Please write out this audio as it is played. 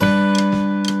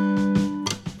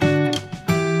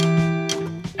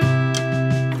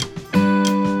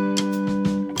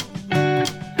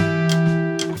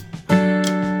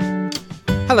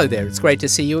Hello there, it's great to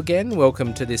see you again.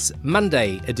 Welcome to this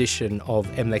Monday edition of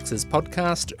MLEX's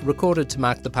podcast, recorded to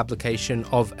mark the publication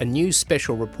of a new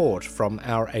special report from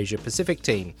our Asia Pacific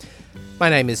team.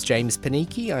 My name is James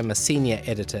Panichi. I'm a senior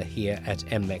editor here at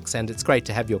MLEX, and it's great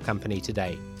to have your company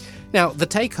today. Now, the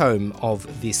take-home of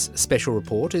this special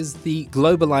report is the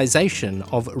globalization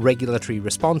of regulatory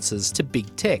responses to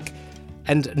big tech.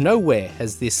 And nowhere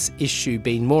has this issue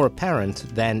been more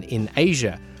apparent than in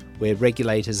Asia, where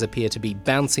regulators appear to be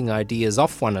bouncing ideas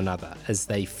off one another as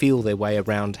they feel their way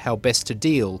around how best to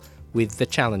deal with the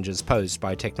challenges posed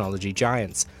by technology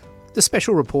giants. The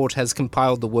special report has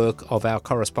compiled the work of our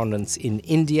correspondents in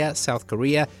India, South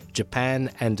Korea, Japan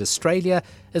and Australia,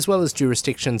 as well as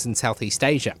jurisdictions in Southeast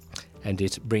Asia. And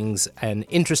it brings an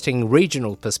interesting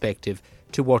regional perspective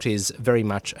to what is very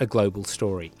much a global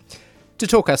story. To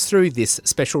talk us through this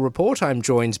special report, I'm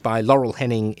joined by Laurel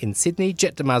Henning in Sydney,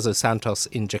 Jet Damaso Santos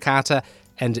in Jakarta,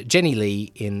 and Jenny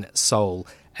Lee in Seoul.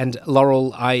 And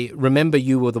Laurel, I remember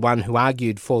you were the one who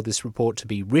argued for this report to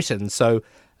be written, so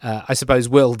I suppose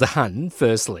well done,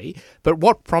 firstly. But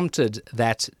what prompted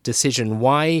that decision?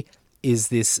 Why is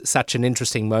this such an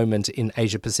interesting moment in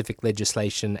Asia-Pacific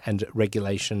legislation and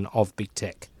regulation of big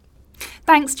tech?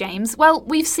 Thanks, James. Well,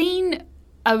 we've seen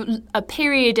a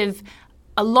period of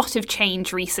a lot of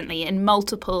change recently in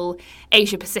multiple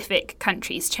Asia-Pacific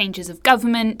countries, changes of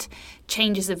government,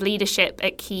 changes of leadership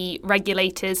at key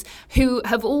regulators who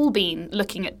have all been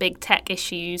looking at big tech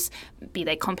issues, be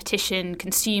they competition,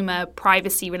 consumer,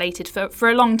 privacy related for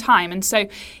a long time. And so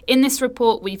in this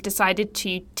report, we've decided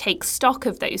to take stock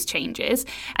of those changes,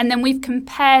 and then we've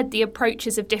compared the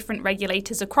approaches of different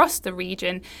regulators across the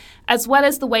region, as well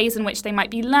as the ways in which they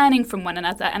might be learning from one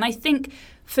another. And I think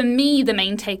for me, the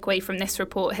main takeaway from this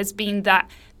report has been that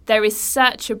there is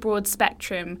such a broad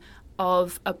spectrum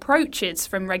of approaches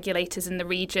from regulators in the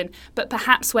region, but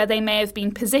perhaps where they may have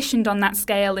been positioned on that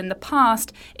scale in the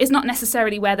past is not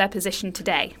necessarily where they're positioned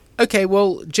today. Okay,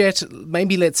 well, Jet,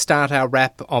 maybe let's start our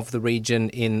wrap of the region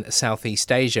in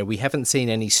Southeast Asia. We haven't seen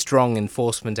any strong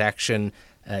enforcement action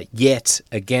yet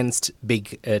against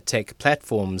big tech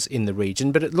platforms in the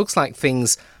region, but it looks like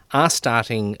things are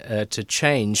starting to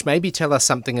change. Maybe tell us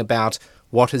something about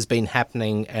what has been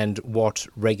happening and what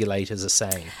regulators are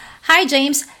saying. Hi,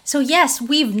 James. So yes,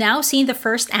 we've now seen the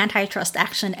first antitrust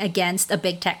action against a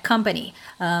big tech company.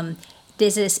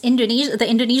 This is Indonesia. The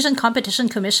Indonesian Competition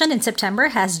Commission in September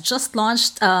has just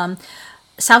launched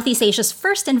Southeast Asia's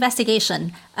first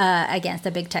investigation against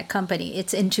a big tech company.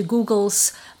 It's into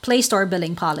Google's Play Store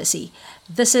billing policy.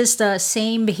 This is the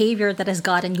same behavior that has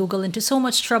gotten Google into so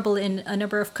much trouble in a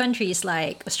number of countries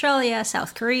like Australia,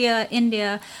 South Korea,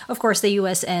 India, of course, the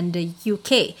US and the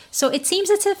UK. So it seems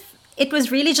as if it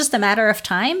was really just a matter of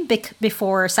time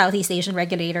before Southeast Asian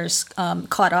regulators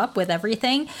caught up with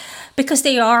everything, because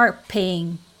they are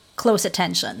paying close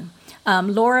attention.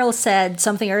 Laurel said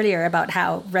something earlier about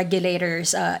how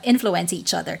regulators influence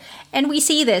each other. And we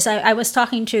see this. I was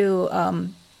talking to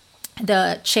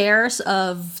the chairs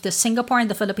of the Singapore and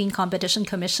the Philippine Competition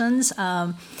Commissions,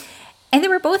 and they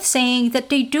were both saying that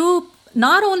they do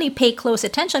not only pay close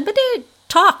attention, but they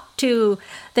talk to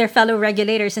their fellow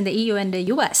regulators in the EU and the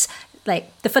US. Like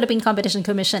the Philippine Competition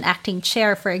Commission acting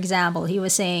chair, for example, he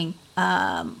was saying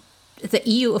the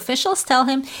EU officials tell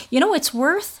him, it's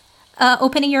worth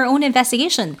opening your own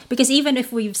investigation, because even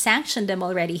if we've sanctioned them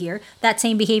already here, that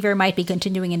same behavior might be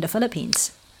continuing in the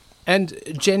Philippines. And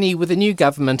Jenny, with a new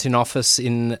government in office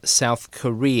in South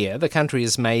Korea, the country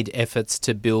has made efforts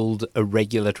to build a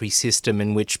regulatory system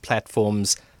in which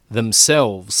platforms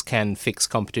themselves can fix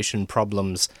competition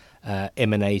problems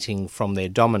emanating from their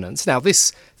dominance. Now,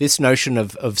 this notion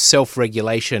of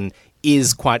self-regulation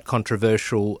is quite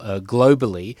controversial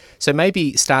globally. So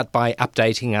maybe start by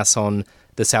updating us on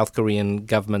the South Korean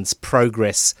government's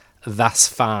progress thus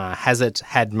far. Has it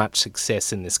had much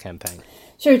success in this campaign?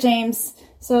 Sure, James.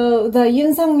 So the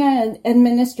Yoon Suk-yeol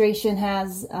administration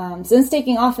has, since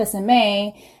taking office in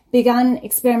May, begun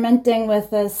experimenting with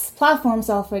this platform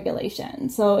self-regulation.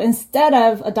 So instead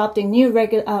of adopting new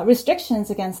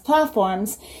restrictions against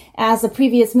platforms, as the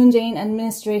previous Moon Jae-in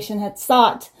administration had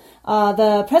sought,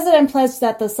 the president pledged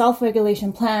that the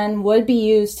self-regulation plan would be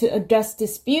used to address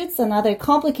disputes and other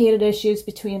complicated issues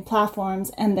between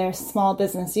platforms and their small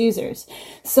business users.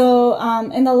 So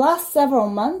in the last several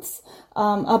months,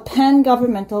 a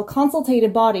pan-governmental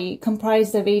consultative body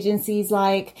comprised of agencies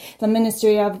like the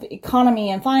Ministry of Economy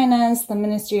and Finance, the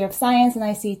Ministry of Science and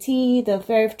ICT, the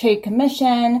Fair Trade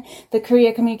Commission, the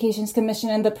Korea Communications Commission,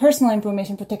 and the Personal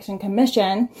Information Protection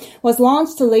Commission was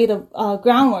launched to lay the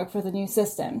groundwork for the new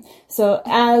system. So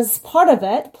as part of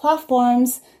it,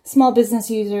 platforms, small business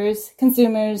users,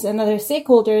 consumers, and other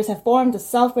stakeholders have formed a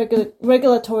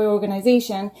self-regulatory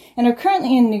organization and are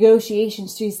currently in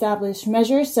negotiations to establish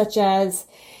measures such as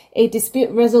a dispute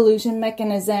resolution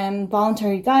mechanism,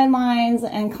 voluntary guidelines,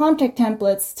 and contract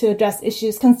templates to address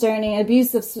issues concerning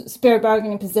abuse of spirit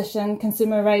bargaining position,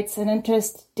 consumer rights and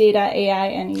interest, data, AI,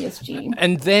 and ESG.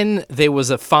 And then there was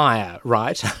a fire,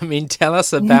 right? I mean, tell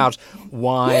us about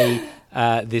why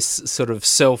this sort of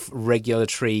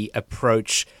self-regulatory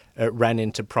approach ran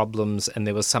into problems and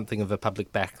there was something of a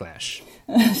public backlash.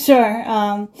 Sure.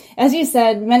 As you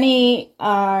said, many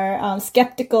are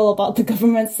skeptical about the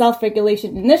government's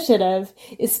self-regulation initiative,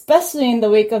 especially in the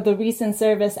wake of the recent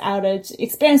service outage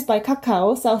experienced by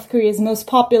Kakao, South Korea's most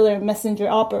popular messenger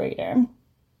operator.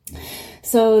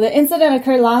 So the incident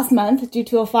occurred last month due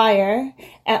to a fire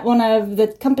at one of the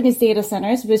company's data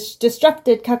centers, which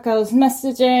disrupted Kakao's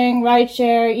messaging,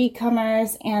 rideshare,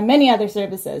 e-commerce, and many other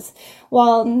services.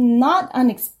 While not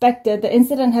unexpected, the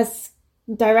incident has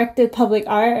directed public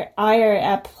ire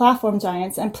at platform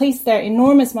giants and placed their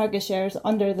enormous market shares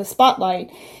under the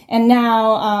spotlight. And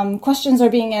now questions are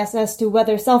being asked as to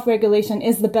whether self-regulation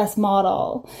is the best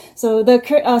model. So the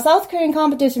South Korean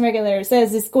competition regulator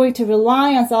says it's going to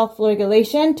rely on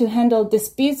self-regulation to handle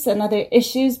disputes and other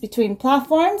issues between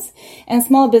platforms and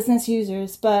small business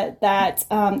users, but that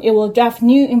it will draft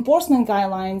new enforcement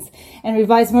guidelines and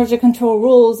revise merger control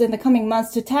rules in the coming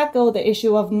months to tackle the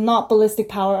issue of monopolistic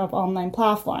power of online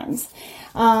platforms.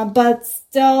 But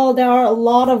still, there are a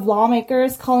lot of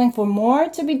lawmakers calling for more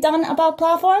to be done about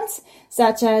platforms,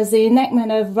 such as the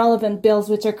enactment of relevant bills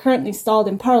which are currently stalled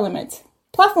in Parliament.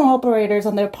 Platform operators,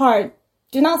 on their part,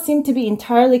 do not seem to be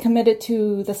entirely committed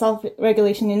to the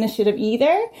self-regulation initiative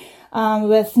either,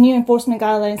 with new enforcement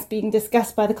guidelines being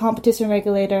discussed by the competition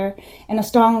regulator and a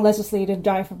strong legislative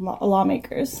drive from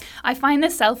lawmakers. I find the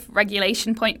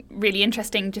self-regulation point really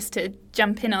interesting, just to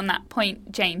jump in on that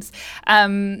point, James,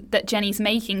 that Jenny's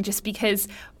making, just because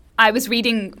I was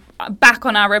reading back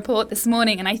on our report this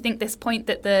morning, and I think this point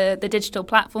that the digital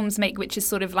platforms make, which is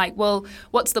sort of like, well,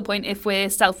 what's the point if we're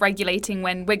self-regulating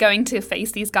when we're going to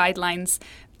face these guidelines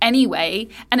anyway?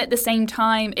 And at the same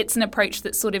time, it's an approach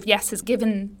that sort of, yes, has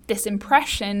given this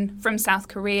impression from South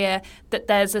Korea that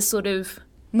there's a sort of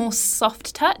more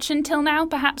soft touch until now,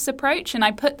 perhaps, approach. And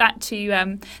I put that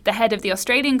to the head of the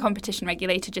Australian competition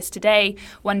regulator just today,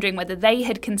 wondering whether they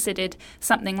had considered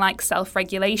something like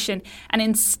self-regulation. And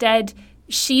instead,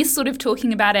 she's sort of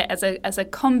talking about it as a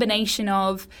combination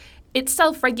of, it's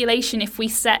self-regulation if we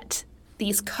set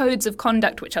these codes of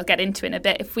conduct, which I'll get into in a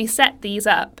bit. If we set these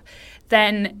up,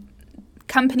 then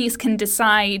companies can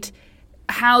decide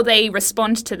how they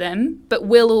respond to them, but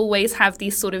will always have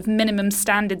these sort of minimum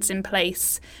standards in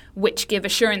place which give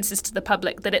assurances to the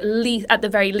public that at the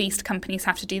very least companies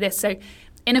have to do this. So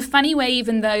in a funny way,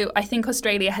 even though I think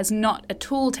Australia has not at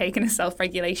all taken a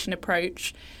self-regulation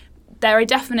approach, there are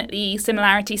definitely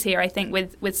similarities here, I think,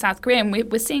 with South Korea, and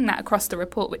we're seeing that across the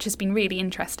report, which has been really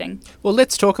interesting. Well,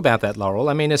 let's talk about that, Laurel.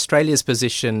 I mean, Australia's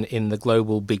position in the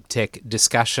global big tech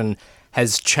discussion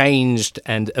has changed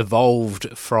and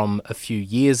evolved from a few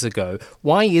years ago.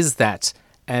 Why is that?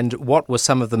 And what were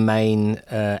some of the main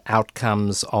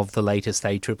outcomes of the latest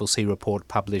ACCC report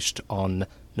published on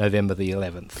November the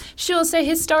 11th? Sure. So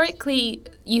historically,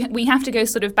 we have to go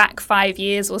sort of back 5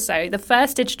 years or so. The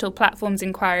first digital platforms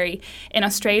inquiry in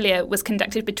Australia was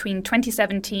conducted between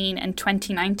 2017 and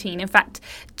 2019. In fact,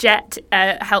 Jet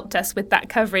helped us with that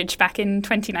coverage back in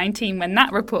 2019 when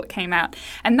that report came out.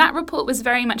 And that report was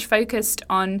very much focused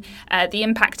on the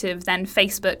impact of then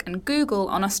Facebook and Google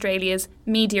on Australia's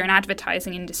media and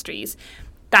advertising industries.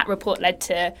 That report led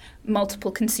to multiple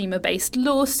consumer-based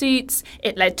lawsuits.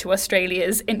 It led to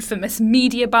Australia's infamous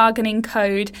media bargaining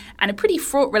code and a pretty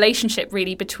fraught relationship,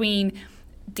 really, between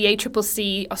the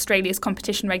ACCC, Australia's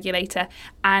competition regulator,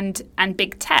 and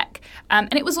big tech.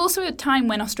 And it was also a time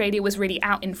when Australia was really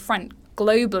out in front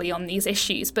globally on these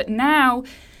issues. But now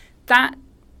that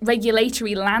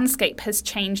regulatory landscape has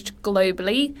changed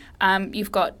globally.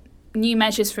 You've got new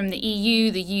measures from the EU,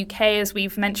 the UK, as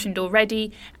we've mentioned already,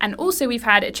 and also we've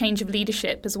had a change of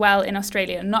leadership as well in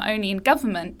Australia, not only in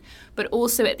government, but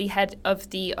also at the head of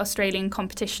the Australian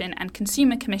Competition and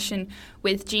Consumer Commission,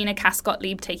 with Gina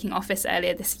Cass-Gottlieb taking office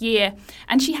earlier this year.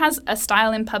 And she has a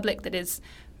style in public that is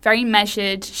very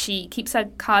measured. She keeps her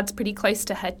cards pretty close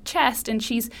to her chest, and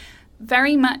she's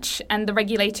very much, and the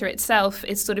regulator itself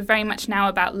is sort of very much now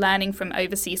about learning from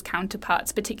overseas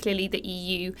counterparts, particularly the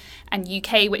EU and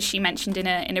UK, which she mentioned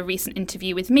in a recent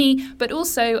interview with me, but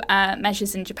also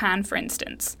measures in Japan, for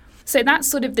instance. So that's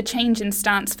sort of the change in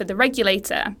stance for the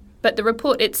regulator. But the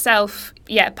report itself,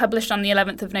 published on the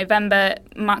 11th of November,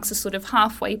 marks a sort of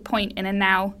halfway point in a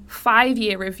now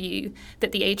 5-year review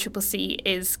that the ACCC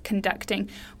is conducting,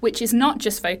 which is not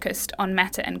just focused on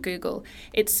Meta and Google.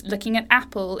 It's looking at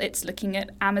Apple, it's looking at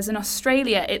Amazon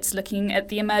Australia, it's looking at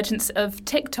the emergence of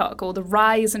TikTok, or the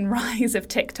rise of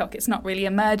TikTok. It's not really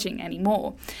emerging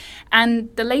anymore. And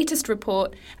the latest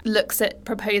report looks at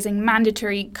proposing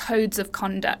mandatory codes of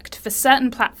conduct for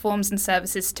certain platforms and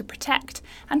services to protect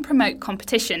and promote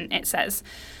competition, it says.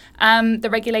 The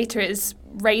regulator has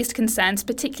raised concerns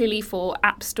particularly for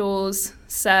app stores,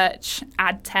 search,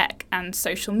 ad tech and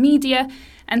social media,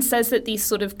 and says that these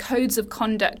sort of codes of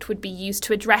conduct would be used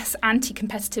to address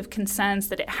anti-competitive concerns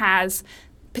that it has,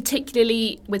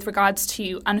 particularly with regards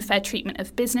to unfair treatment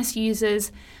of business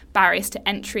users, barriers to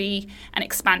entry and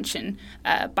expansion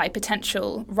by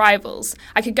potential rivals.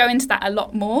 I could go into that a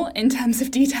lot more in terms of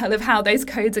detail of how those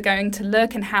codes are going to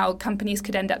look and how companies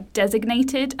could end up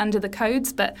designated under the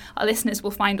codes, but our listeners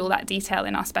will find all that detail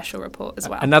in our special report as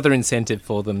well. Another incentive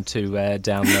for them to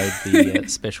download the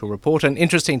special report. And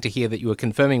interesting to hear that you were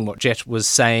confirming what Jet was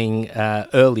saying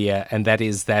earlier, and that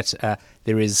is that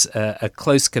there is a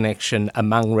close connection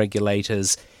among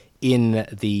regulators in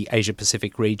the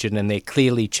Asia-Pacific region, and they're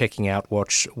clearly checking out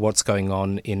what's going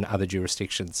on in other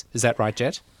jurisdictions. Is that right,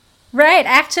 Jet? Right.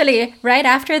 Actually, right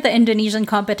after the Indonesian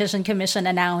Competition Commission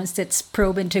announced its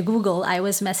probe into Google, I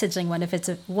was messaging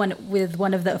with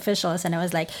one of the officials, and I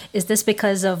was like, "Is this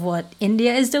because of what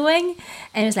India is doing?"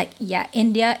 And it was like, "Yeah,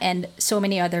 India and so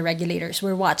many other regulators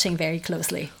were watching very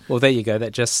closely." Well, there you go.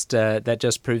 That just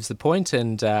proves the point,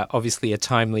 and obviously a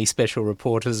timely special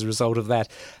report as a result of that.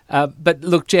 But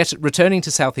look, Jet, returning to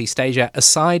Southeast Asia,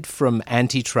 aside from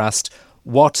antitrust,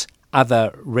 what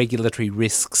other regulatory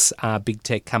risks are big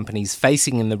tech companies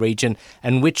facing in the region,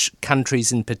 and which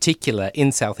countries in particular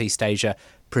in Southeast Asia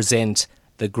present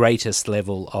the greatest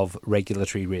level of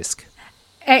regulatory risk?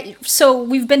 So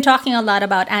we've been talking a lot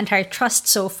about antitrust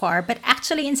so far, but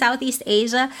actually in Southeast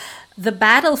Asia, the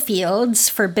battlefields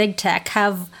for big tech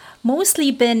have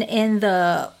mostly been in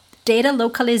the data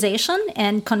localization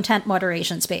and content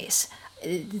moderation space.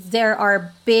 There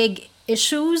are big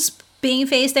issues being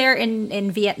faced there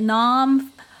in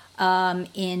Vietnam,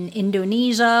 in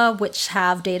Indonesia, which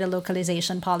have data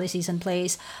localization policies in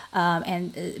place,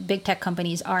 and big tech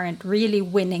companies aren't really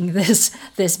winning this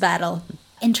battle.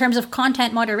 In terms of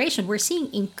content moderation, we're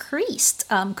seeing increased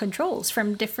controls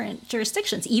from different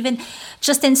jurisdictions. Even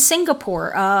just in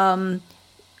Singapore,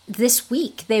 this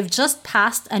week, they've just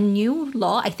passed a new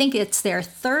law. I think it's their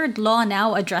third law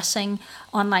now addressing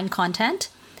online content.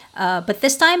 But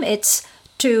this time it's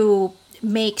to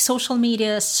make social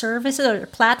media services or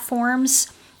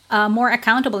platforms more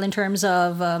accountable in terms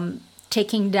of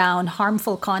taking down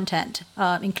harmful content,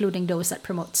 including those that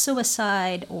promote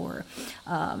suicide or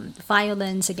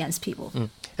violence against people.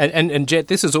 And Jet,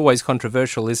 this is always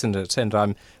controversial, isn't it? And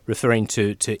I'm referring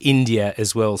to India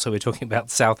as well, so we're talking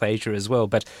about South Asia as well.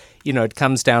 But, you know, it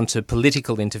comes down to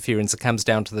political interference. It comes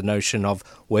down to the notion of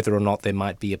whether or not there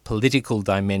might be a political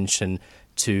dimension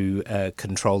to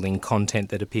controlling content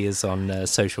that appears on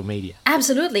social media.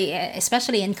 Absolutely,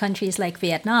 especially in countries like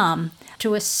Vietnam.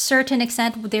 To a certain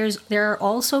extent, there are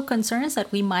also concerns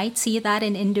that we might see that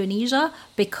in Indonesia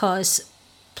because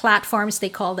platforms, they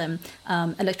call them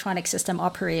electronic system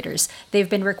operators, they've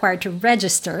been required to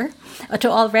register,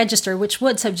 which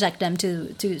would subject them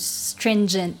to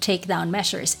stringent takedown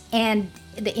measures. And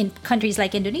in countries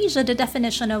like Indonesia, the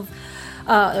definition of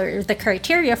or the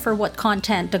criteria for what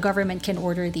content the government can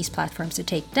order these platforms to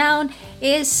take down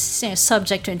is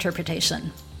subject to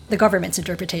interpretation, the government's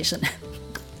interpretation.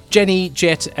 Jenny,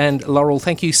 Jet and Laurel,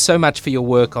 thank you so much for your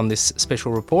work on this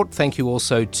special report. Thank you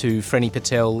also to Freni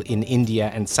Patel in India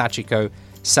and Sachiko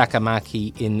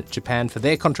Sakamaki in Japan for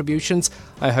their contributions.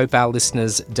 I hope our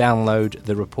listeners download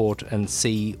the report and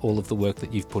see all of the work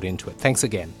that you've put into it. Thanks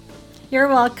again. You're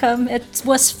welcome. It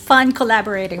was fun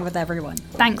collaborating with everyone.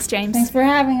 Thanks, James. Thanks for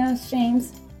having us,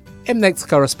 James. MLEX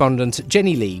correspondent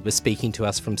Jenny Lee was speaking to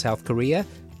us from South Korea.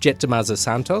 Jet Damaso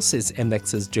Santos is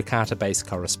MLEX's Jakarta-based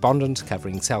correspondent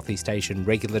covering Southeast Asian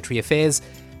regulatory affairs,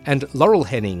 and Laurel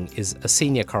Henning is a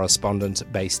senior correspondent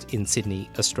based in Sydney,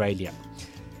 Australia.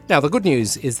 Now, the good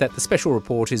news is that the special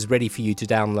report is ready for you to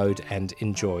download and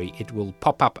enjoy. It will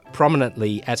pop up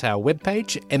prominently at our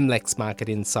webpage,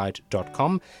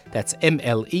 mlexmarketinsight.com. That's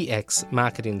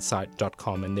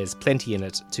mlexmarketinsight.com, and there's plenty in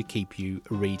it to keep you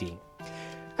reading.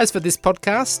 As for this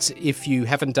podcast, if you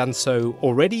haven't done so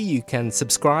already, you can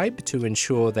subscribe to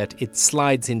ensure that it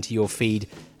slides into your feed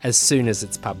as soon as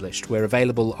it's published. We're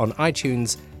available on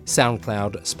iTunes,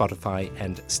 SoundCloud, Spotify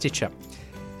and Stitcher.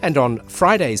 And on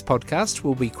Friday's podcast,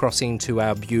 we'll be crossing to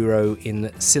our bureau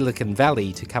in Silicon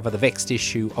Valley to cover the vexed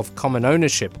issue of common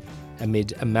ownership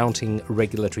amid a mounting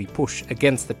regulatory push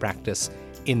against the practice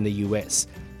in the US.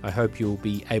 I hope you'll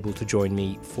be able to join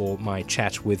me for my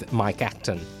chat with Mike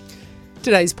Acton.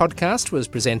 Today's podcast was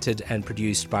presented and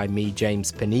produced by me,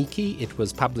 James Panichi. It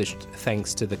was published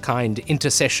thanks to the kind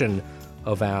intercession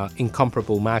of our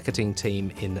incomparable marketing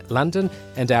team in London,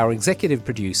 and our executive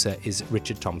producer is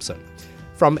Richard Thompson.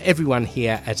 From everyone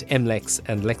here at MLEX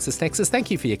and LexisNexis, thank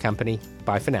you for your company.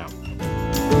 Bye for now.